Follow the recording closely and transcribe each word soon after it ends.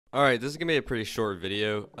Alright, this is gonna be a pretty short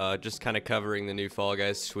video, just kind of covering the new Fall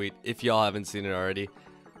Guys tweet, if y'all haven't seen it already.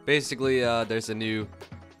 Basically, there's the new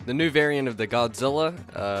variant of the Godzilla,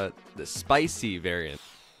 the spicy variant,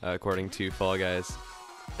 according to Fall Guys.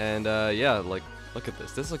 And, yeah, like, look at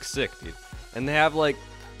this. This looks sick, dude. And they have, like,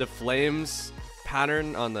 the flames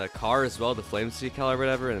pattern on the car as well, the flames decal or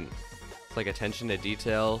whatever, and it's, like, attention to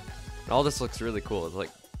detail. And all this looks really cool. It's,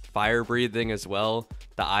 like, fire breathing as well.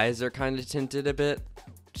 The eyes are kind of tinted a bit.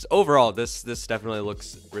 Just overall, this definitely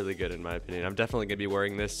looks really good in my opinion. I'm definitely gonna be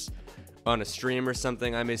wearing this on a stream or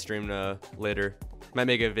something. I may stream later. Might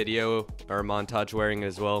make a video or a montage wearing it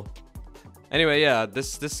as well. Anyway, yeah,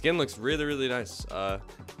 this skin looks really nice.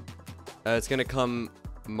 It's gonna come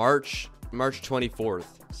March 24th,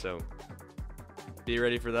 so be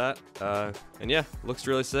ready for that. And yeah, looks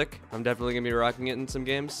really sick. I'm definitely gonna be rocking it in some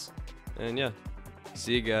games. And yeah,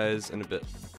 see you guys in a bit.